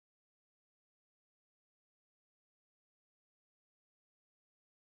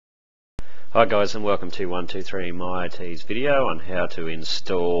Hi guys, and welcome to 123 My IT's video on how to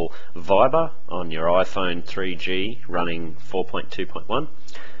install Viber on your iPhone 3G running 4.2.1.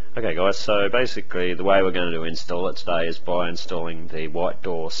 Okay guys, so basically the way we're going to install it today is by installing the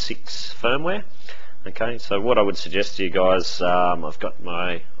WD6 firmware. Okay, so what I would suggest to you guys, I've got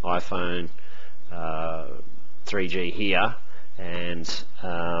my iPhone 3G here, and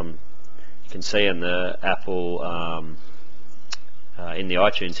you can see in the Apple in the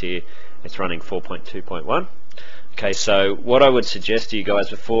iTunes here it's running 4.2.1. Okay, so what I would suggest to you guys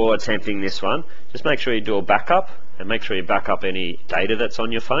before attempting this one, just make sure you do a backup, and make sure you back up any data that's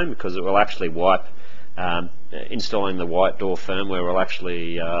on your phone, because it will actually wipe, installing the White Door firmware will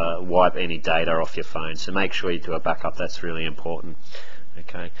actually wipe any data off your phone, so make sure you do a backup. That's really important.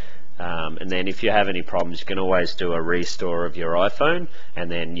 Okay, and then if you have any problems, you can always do a restore of your iPhone, and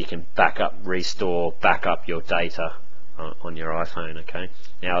then you can restore, back up your data on your iPhone. Okay,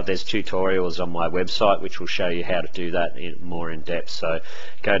 now there's tutorials on my website which will show you how to do that more in depth, so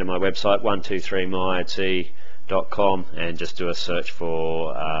go to my website 123myit.com and just do a search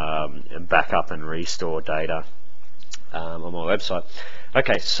for backup and restore data on my website.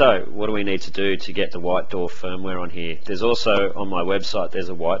 Okay, so what do we need to do to get the White Door firmware on here? There's also on my website there's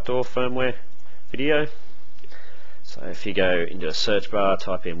a White Door firmware video. So if you go into a search bar,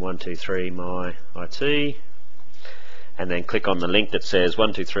 type in 123myit, and then click on the link that says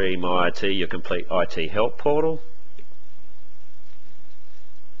 123myit, your complete IT help portal.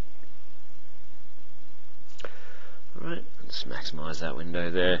 Alright, let's maximize that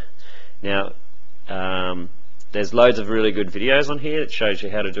window there. Now, there's loads of really good videos on here that shows you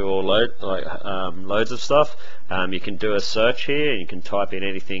how to do loads of stuff. You can do a search here, and you can type in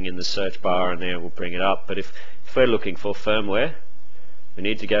anything in the search bar and there will bring it up. But if we're looking for firmware, we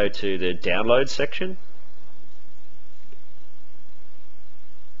need to go to the download section.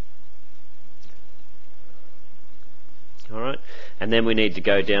 Alright, and then we need to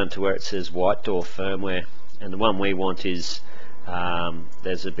go down to where it says White Door firmware, and the one we want is,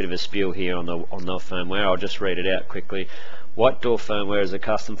 there's a bit of a spiel here on the firmware. I'll just read it out quickly. White Door firmware is a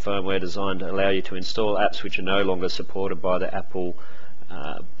custom firmware designed to allow you to install apps which are no longer supported by the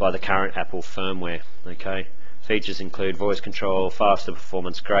current Apple firmware. Okay, features include voice control, faster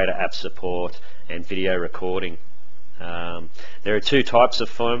performance, greater app support, and video recording. There are two types of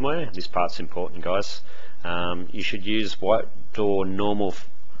firmware. This part's important, guys. You should use White Door normal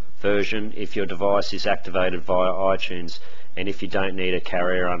version if your device is activated via iTunes, and if you don't need a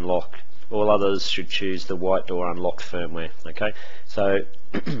carrier unlock. All others should choose the White Door unlocked firmware. Okay, so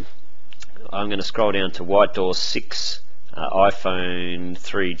I'm going to scroll down to White Door 6 iPhone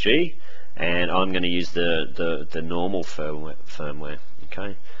 3G, and I'm going to use the normal firmware.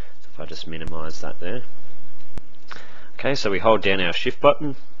 Okay, so if I just minimize that there. Okay, so we hold down our shift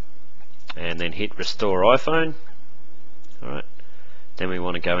button and then hit restore iPhone. Alright, then we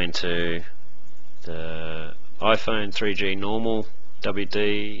want to go into the iPhone 3G normal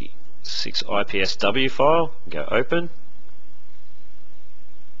WD6 IPSW file, go open.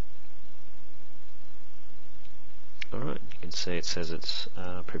 Alright, you can see it says it's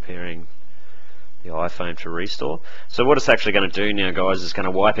preparing the iPhone for restore. So what it's actually going to do now, guys, is going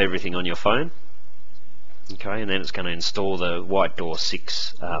to wipe everything on your phone. Okay, and then it's going to install the White Door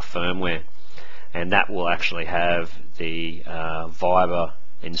 6 firmware, and that will actually have the Viber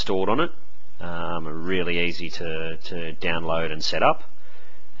installed on it. Really easy to download and set up,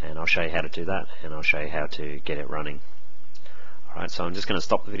 and I'll show you how to do that, and I'll show you how to get it running. Alright, so I'm just going to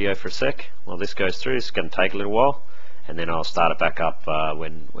stop the video for a sec while this goes through. It's going to take a little while, and then I'll start it back up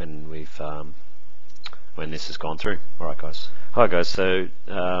when this has gone through. Alright guys. Hi guys, so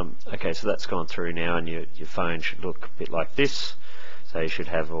okay, so that's gone through now, and your phone should look a bit like this. So you should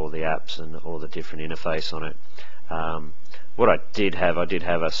have all the apps and all the different interface on it. What I did have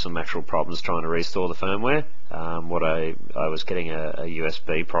some actual problems trying to restore the firmware. I was getting a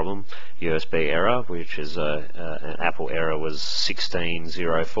USB problem, USB error, which is an Apple error was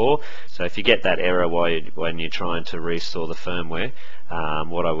 1604. So if you get that error when you're trying to restore the firmware,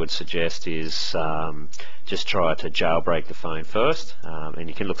 what I would suggest is just try to jailbreak the phone first, and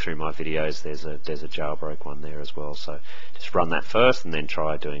you can look through my videos. There's a jailbreak one there as well. So just run that first, and then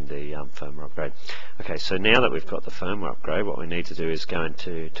try doing the firmware upgrade. Okay, so now that we've got the firmware upgrade, what we need to do is go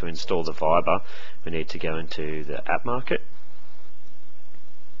into to install the Viber. We need to go into the app market.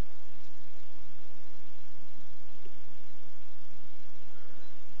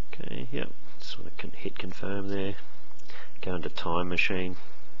 Okay, yep. Just want to hit confirm there. Go into Time Machine.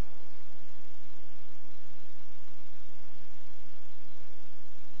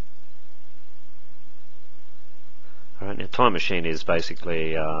 Alright, now Time Machine is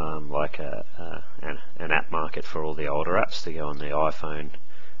basically like an app market for all the older apps to go on the iPhone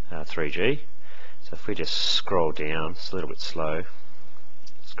 3G. So if we just scroll down, it's a little bit slow,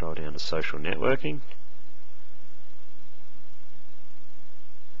 scroll down to social networking.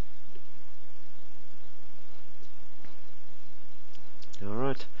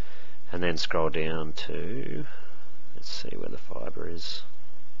 Alright, and then scroll down to, let's see where the fiber is.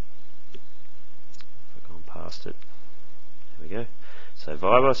 I've gone past it. There we go. So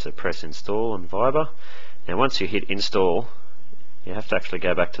Viber, so press install on Viber. Now once you hit install, you have to actually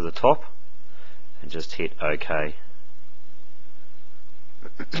go back to the top and just hit OK.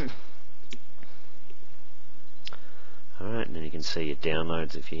 Alright, and then you can see your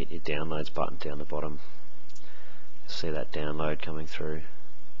downloads. If you hit your downloads button down the bottom, see that download coming through.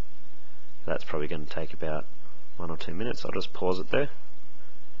 That's probably going to take about 1 or 2 minutes. I'll just pause it there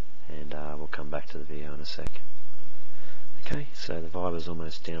and we'll come back to the video in a sec. Okay, so the Viber's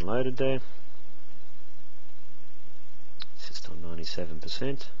almost downloaded there. It's just on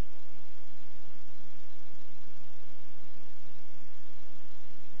 97%.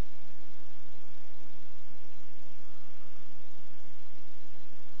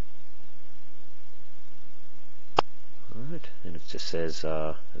 Alright, and it just says, I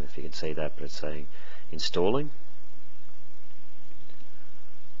don't know if you can see that, but it's saying installing.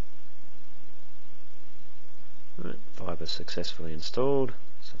 Right, Viber successfully installed.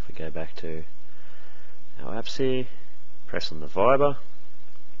 So if we go back to our apps here, press on the Viber.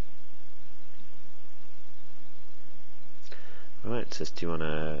 Right, it says, do you want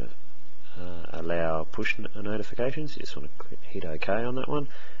to allow push notifications? You just want to hit OK on that one,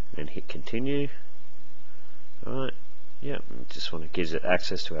 and then hit continue. Alright, yeah, just want to give it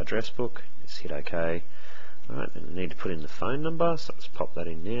access to our address book. Just hit OK. Alright, then we need to put in the phone number, so let's pop that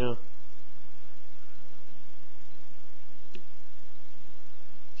in now.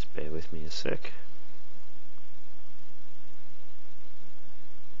 Just bear with me a sec.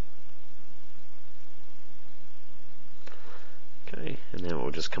 Okay, and then it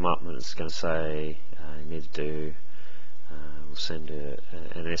will just come up and it's going to say you need to do, we'll send an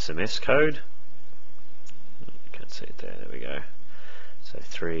SMS code. Can't see it there, there we go. So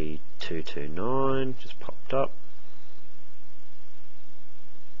 3229 just popped up.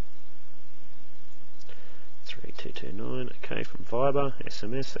 3229, okay, from Viber,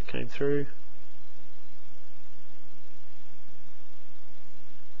 SMS that came through.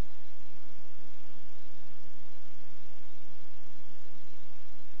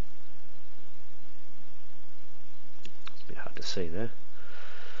 It's a bit hard to see there.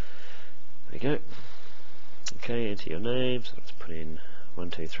 There we go. Okay, enter your name, so let's put in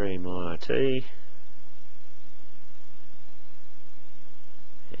 123 my IT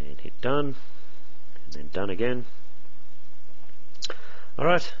and hit done, and then done again.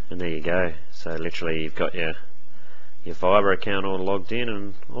 Alright, and there you go. So literally you've got your Viber account all logged in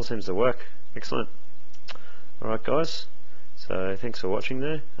and all seems to work. Excellent. Alright guys, so thanks for watching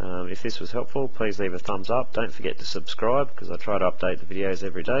there. If this was helpful, please leave a thumbs up. Don't forget to subscribe because I try to update the videos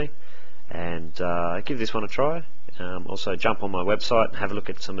every day. And give this one a try. Also jump on my website and have a look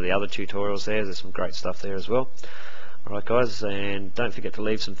at some of the other tutorials there. There's some great stuff there as well. Alright guys, and don't forget to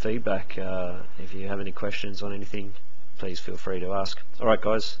leave some feedback. If you have any questions on anything, please feel free to ask. Alright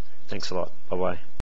guys, thanks a lot. Bye bye.